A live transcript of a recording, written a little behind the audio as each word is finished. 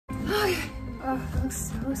Oh, it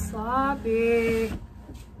looks so sloppy.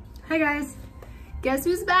 Hi guys, guess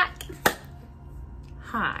who's back?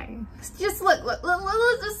 Hi. Just look,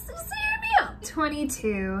 just hear me out.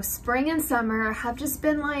 22, spring and summer have just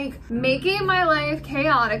been like making my life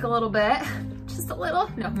chaotic a little bit. Just a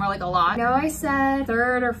little, no, more like a lot. I know I said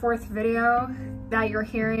third or fourth video that you're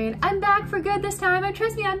hearing, I'm back for good this time, and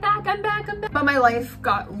trust me, I'm back. But my life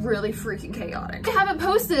got really freaking chaotic. I haven't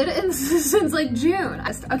posted since like June.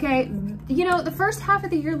 Okay, you know, the first half of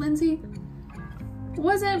the year, Lindsey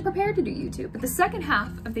wasn't prepared to do YouTube, but the second half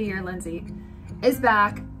of the year, Lindsey is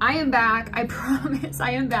back. I am back. I promise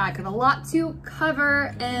I am back. I have a lot to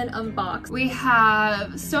cover and unbox. We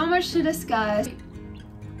have so much to discuss.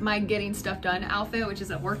 My getting stuff done outfit, which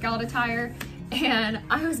is a workout attire, and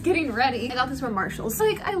I was getting ready. I got this from Marshall's.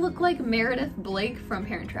 Like, I look like Meredith Blake from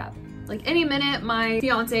Parent Trap. Like, any minute my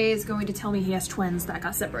fiance is going to tell me he has twins that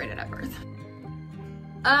got separated at birth.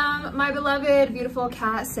 My beloved, beautiful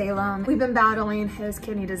cat, Salem. We've been battling his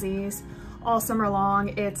kidney disease all summer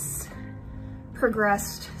long. It's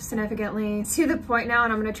progressed significantly to the point now,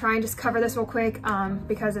 and I'm gonna try and just cover this real quick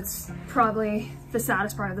because it's probably the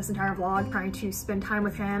saddest part of this entire vlog, trying to spend time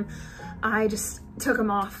with him. I just took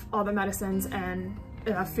him off all the medicines and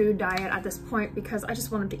a food diet at this point because I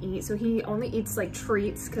just want him to eat. So he only eats like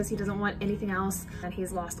treats because he doesn't want anything else, and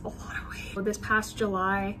he's lost a lot of weight. So this past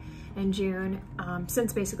July and June,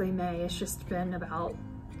 since basically May, it's just been about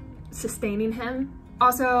sustaining him.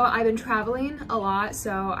 Also, I've been traveling a lot,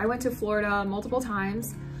 so I went to Florida multiple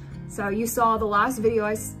times. So you saw the last video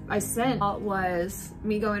I sent was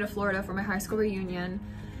me going to Florida for my high school reunion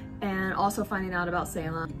and also finding out about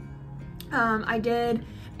Salem. I did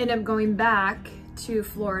end up going back to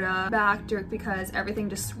Florida because everything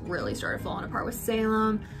just really started falling apart with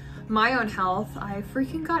Salem. My own health, I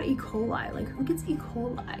freaking got E. coli. Like, who gets E.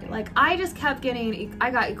 coli? Like, I just kept getting,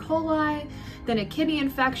 I got E. coli, then a kidney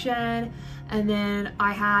infection, and then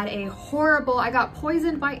I had a horrible, I got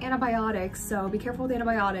poisoned by antibiotics, so be careful with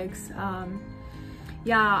antibiotics.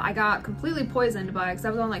 Yeah, I got completely poisoned by, because I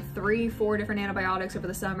was on like 3-4 different antibiotics over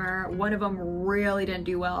the summer. One of them really didn't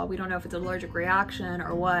do well. We don't know if it's an allergic reaction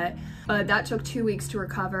or what, but that took 2 weeks to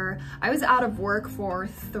recover. I was out of work for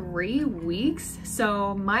 3 weeks,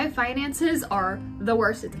 so my finances are the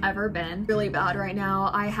worst it's ever been. Really bad right now.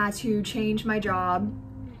 I had to change my job,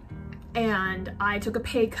 and I took a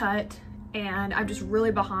pay cut, and I'm just really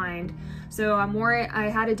behind. So I'm worried. I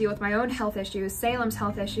had to deal with my own health issues, Salem's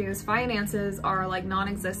health issues, finances are like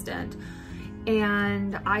non-existent.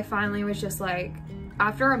 And I finally was just like,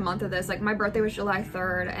 after a month of this, like my birthday was July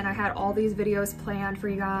 3rd, and I had all these videos planned for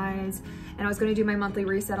you guys, and I was gonna do my monthly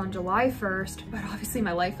reset on July 1st, but obviously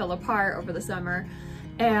my life fell apart over the summer,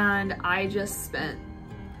 and I just spent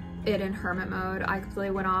it in hermit mode. I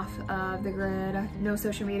completely went off of the grid, no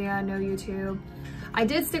social media, no YouTube. I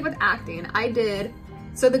did stick with acting, I did.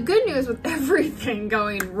 So the good news with everything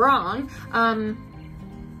going wrong,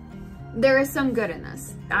 there is some good in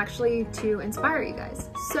this, actually, to inspire you guys.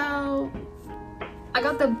 So I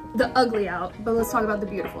got the ugly out, but let's talk about the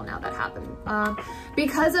beautiful now that happened.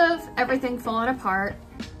 Because of everything falling apart,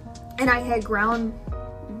 and I had ground,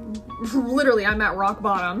 literally I'm at rock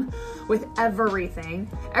bottom with everything.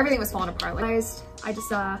 Everything was falling apart. Like, I just,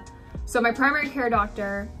 so my primary care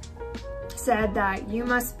doctor said that you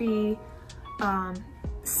must be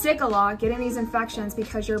sick a lot, getting these infections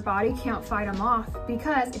because your body can't fight them off.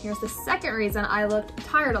 Because, and here's the second reason I looked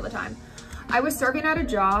tired all the time. I was serving at a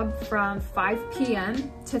job from 5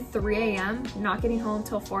 p.m. to 3 a.m., not getting home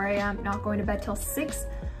till 4 a.m., not going to bed till 6,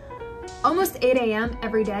 almost 8 a.m.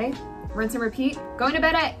 every day, rinse and repeat, going to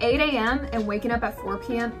bed at 8 a.m. and waking up at 4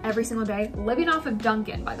 p.m. every single day, living off of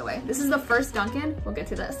Dunkin', by the way. This is the first Dunkin', we'll get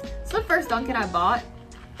to this. It's the first Dunkin' I bought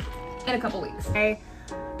in a couple weeks. I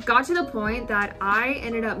got to the point that I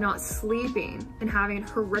ended up not sleeping and having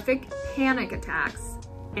horrific panic attacks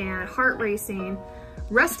and heart racing.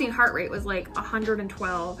 Resting heart rate was like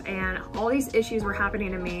 112, and all these issues were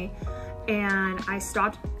happening to me, and I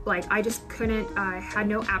stopped, like I just couldn't, I had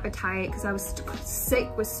no appetite because I was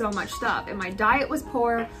sick with so much stuff, and my diet was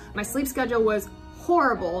poor, my sleep schedule was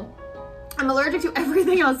horrible, I'm allergic to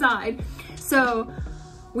everything outside. So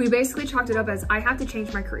we basically chalked it up as I have to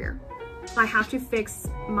change my career. I have to fix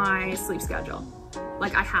my sleep schedule.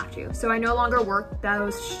 Like, I have to. So I no longer work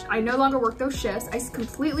those shifts. I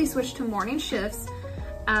completely switched to morning shifts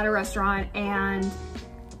at a restaurant, and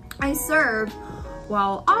I serve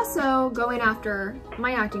while also going after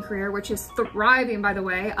my acting career, which is thriving, by the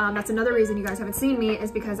way. That's another reason you guys haven't seen me,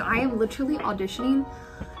 is because I am literally auditioning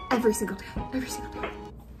every single day, every single day.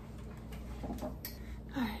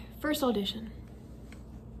 All right, first audition.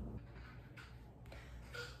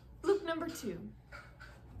 Look number 2.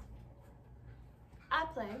 I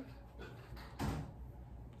play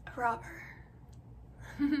a robber.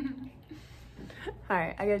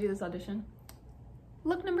 Alright, I gotta do this audition.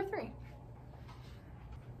 Look number 3.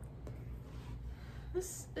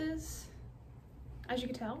 This is, as you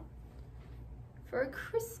can tell, for a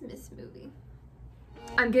Christmas movie.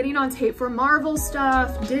 I'm getting on tape for Marvel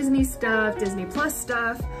stuff, Disney Plus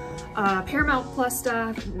stuff, Paramount Plus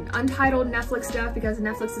stuff, Untitled Netflix stuff, because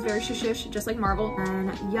Netflix is very shush just like Marvel.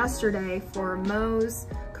 And yesterday for Moe's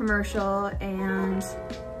commercial and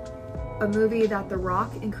a movie that The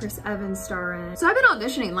Rock and Chris Evans star in. So I've been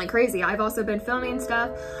auditioning like crazy. I've also been filming stuff.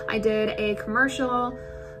 I did a commercial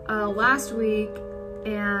last week,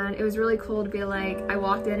 and it was really cool to be like, I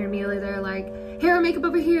walked in and immediately they're like, hair and makeup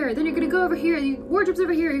over here, then you're gonna go over here, your wardrobe's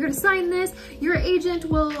over here, you're gonna sign this, your agent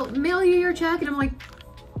will mail you your check, and I'm like,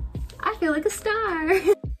 I feel like a star.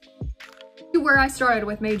 Where I started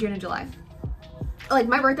with May, June, and July. Like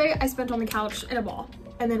my birthday, I spent on the couch in a ball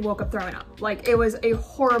and then woke up throwing up. Like it was a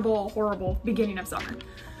horrible, horrible beginning of summer.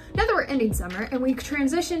 Now that we're ending summer and we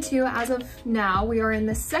transition to, as of now, we are in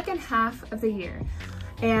the second half of the year.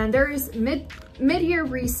 And there's mid-year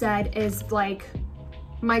reset is like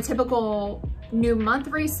my typical new month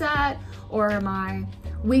reset, or my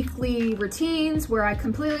weekly routines where I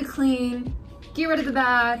completely clean, get rid of the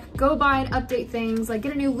bad, go buy and update things, like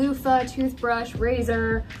get a new loofah, toothbrush,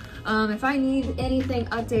 razor. If I need anything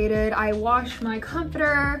updated, I wash my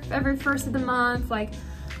comforter every first of the month. Like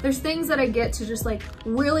there's things that I get to just like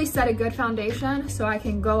really set a good foundation so I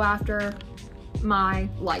can go after my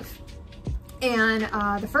life. And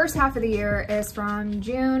the first half of the year is from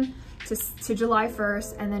June to July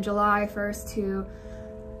 1st, and then July 1st to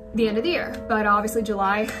the end of the year. But obviously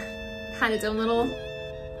July had its own little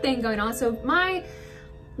thing going on. So my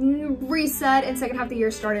reset and second half of the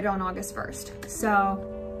year started on August 1st.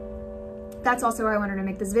 So that's also why I wanted to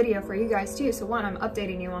make this video for you guys too. So 1, I'm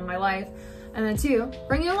updating you on my life, and then 2,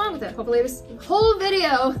 bring you along with it. Hopefully this whole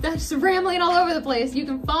video that's rambling all over the place, you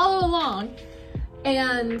can follow along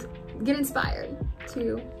and get inspired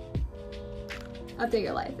to update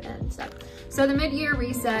your life and stuff. So the mid-year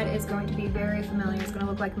reset is going to be very familiar. It's going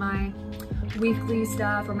to look like my weekly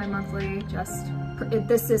stuff or my monthly.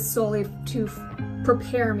 This is solely to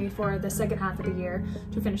prepare me for the second half of the year,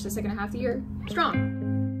 to finish the second half of the year strong.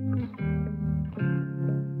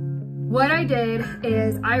 What I did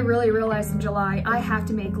is I really realized in July I have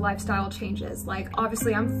to make lifestyle changes. Like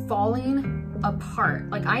obviously I'm falling apart.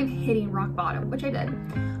 Like I'm hitting rock bottom, which I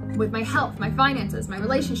did. With my health, my finances, my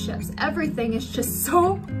relationships, everything is just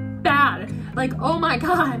so bad. Like, oh my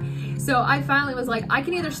God. So I finally was like, I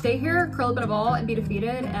can either stay here, curl up in a ball and be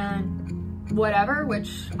defeated and whatever,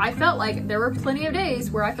 which I felt like there were plenty of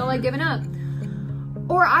days where I felt like giving up.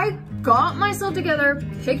 Or I got myself together,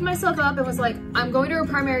 picked myself up and was like, I'm going to a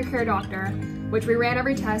primary care doctor, which we ran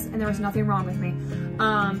every test and there was nothing wrong with me.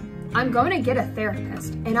 I'm going to get a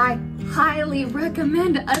therapist, and I highly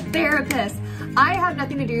recommend a therapist. I have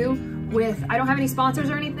nothing to do with, I don't have any sponsors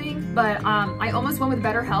or anything, but I almost went with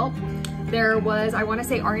BetterHelp. There was, I want to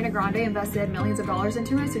say Ariana Grande invested millions of dollars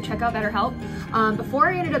into it, so check out BetterHelp. Before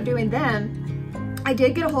I ended up doing them, I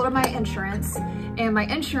did get a hold of my insurance, and my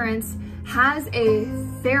insurance has a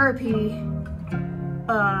therapy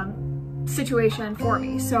situation for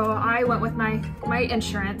me. So I went with my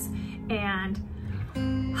insurance, and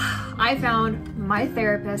I found my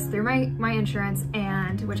therapist through my insurance,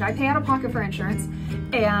 and which I pay out of pocket for insurance,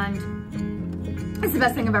 and it's the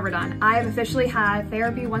best thing I've ever done. I've officially had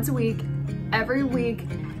therapy once a week, every week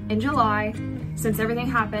in July since everything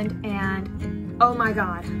happened, and oh my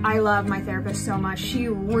God, I love my therapist so much. She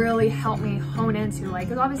really helped me hone into, like,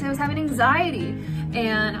 because obviously I was having anxiety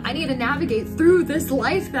and I need to navigate through this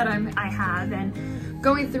life that I have, and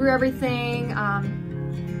going through everything,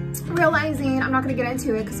 realizing, I'm not gonna get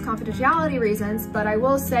into it because confidentiality reasons, but I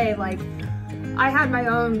will say, like, I had my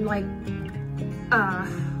own, like,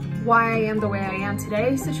 why I am the way I am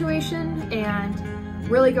today situation, and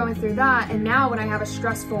really going through that. And now when I have a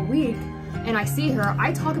stressful week and I see her,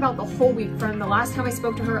 I talk about the whole week from the last time I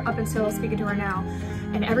spoke to her up until speaking to her now.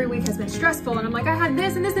 And every week has been stressful, and I'm like, I had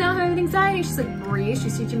this and this, and now I'm having anxiety. She's like, breathe.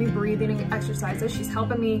 She's teaching me breathing exercises. She's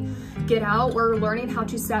helping me get out. We're learning how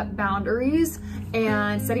to set boundaries,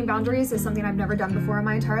 and setting boundaries is something I've never done before in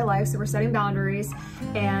my entire life. So we're setting boundaries,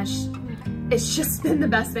 and it's just been the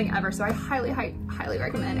best thing ever. So I highly, highly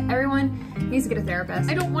recommend. Everyone needs to get a therapist.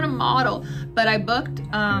 I don't want to model, but I booked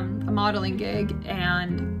a modeling gig,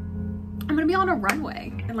 and I'm gonna be on a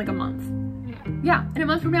runway in like a month. Yeah, in a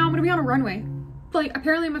month from now, I'm gonna be on a runway. Like,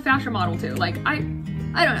 apparently I'm a fashion model too. Like, I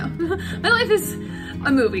don't know. My life is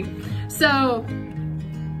a movie. So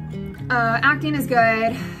Acting is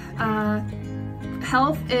good.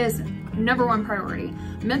 Health is #1 priority.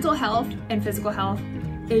 Mental health and physical health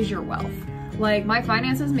is your wealth. Like, my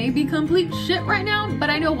finances may be complete shit right now, but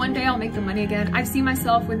I know one day I'll make the money again. I've seen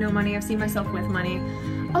myself with no money. I've seen myself with money.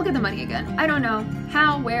 I'll get the money again. I don't know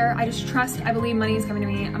how, where. I just trust. I believe money is coming to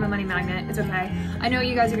me. I'm a money magnet. It's okay. I know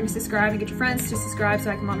you guys are gonna subscribe and get your friends to subscribe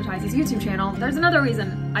so I can monetize this YouTube channel. There's another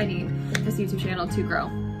reason I need this YouTube channel to grow.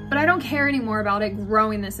 But I don't care anymore about it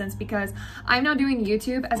growing in this sense because I'm now doing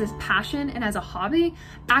YouTube as a passion and as a hobby.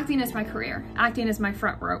 Acting is my career. Acting is my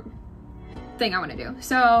front row thing I want to do.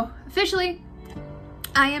 So officially,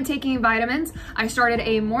 I am taking vitamins. I started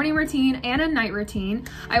a morning routine and a night routine.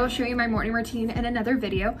 I will show you my morning routine in another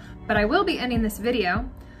video, but I will be ending this video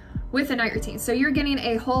with a night routine. So you're getting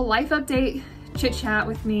a whole life update, chit chat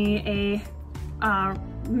with me, a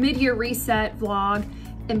mid-year reset vlog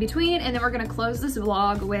in between, and then we're gonna close this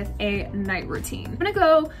vlog with a night routine. I'm gonna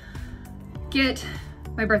go get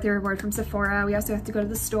my birthday reward from Sephora. We also have to go to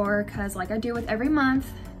the store because, like I do with every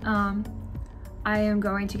month, I am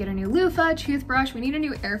going to get a new loofah, toothbrush. We need a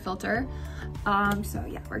new air filter. So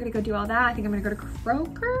yeah, we're gonna go do all that. I think I'm gonna go to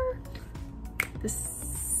Kroger. The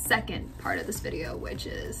second part of this video, which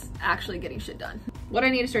is actually getting shit done. What I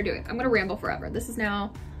need to start doing. I'm gonna ramble forever. This is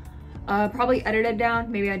now probably edited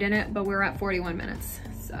down. Maybe I didn't, but we're at 41 minutes.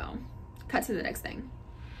 So cut to the next thing.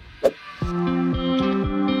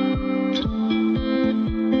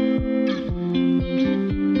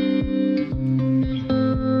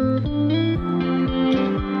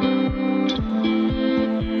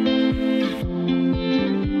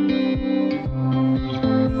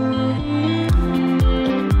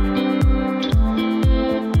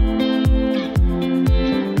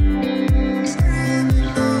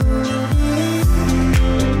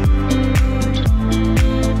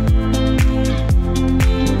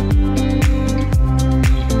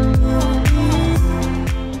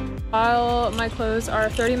 My clothes are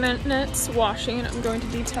 30 minutes washing. I'm going to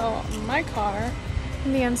detail my car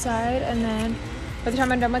from the inside, and then by the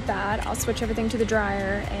time I'm done with that, I'll switch everything to the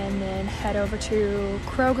dryer and then head over to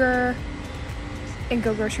Kroger and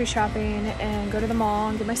go grocery shopping and go to the mall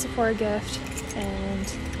and get my Sephora gift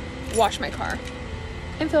and wash my car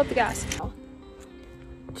and fill up the gas.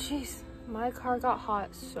 Jeez, my car got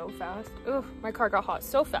hot so fast. Ooh, my car got hot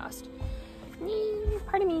so fast.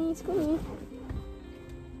 Pardon me, excuse me.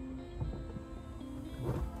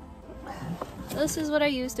 This is what I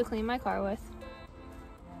use to clean my car with.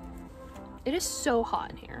 It is so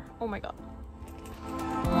hot in here. Oh my god.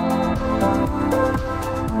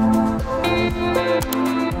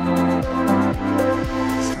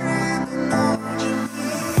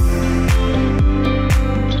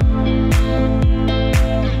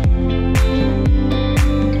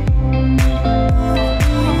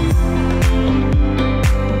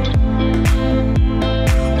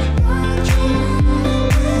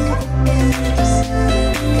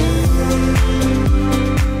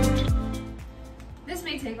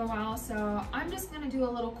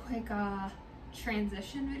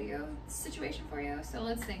 Transition video situation for you. So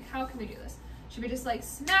let's think, how can we do this? Should we just like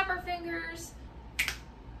snap our fingers?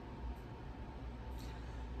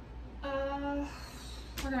 We're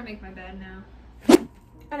gonna make my bed now.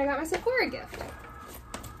 And I got my Sephora gift,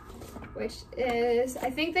 which is, I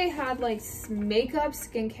think they had like makeup,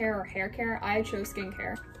 skincare, or hair care. I chose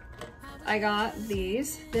skincare. I got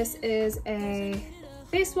these. This is a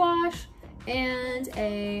face wash and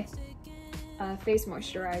a face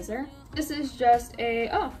moisturizer. This is just a,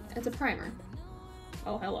 oh, it's a primer.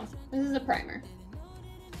 Oh, hello. This is a primer.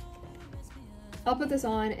 I'll put this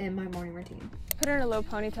on in my morning routine. Put it in a low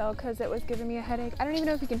ponytail because it was giving me a headache. I don't even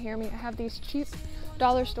know if you can hear me. I have these cheap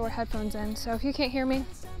dollar store headphones in, so if you can't hear me,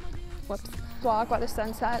 whoops. Vlog while the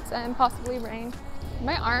sun sets and possibly rain.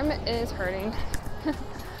 My arm is hurting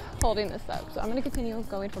holding this up, so I'm gonna continue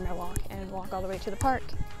going for my walk and walk all the way to the park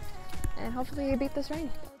and hopefully beat this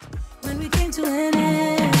rain. When we came to an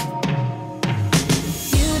end.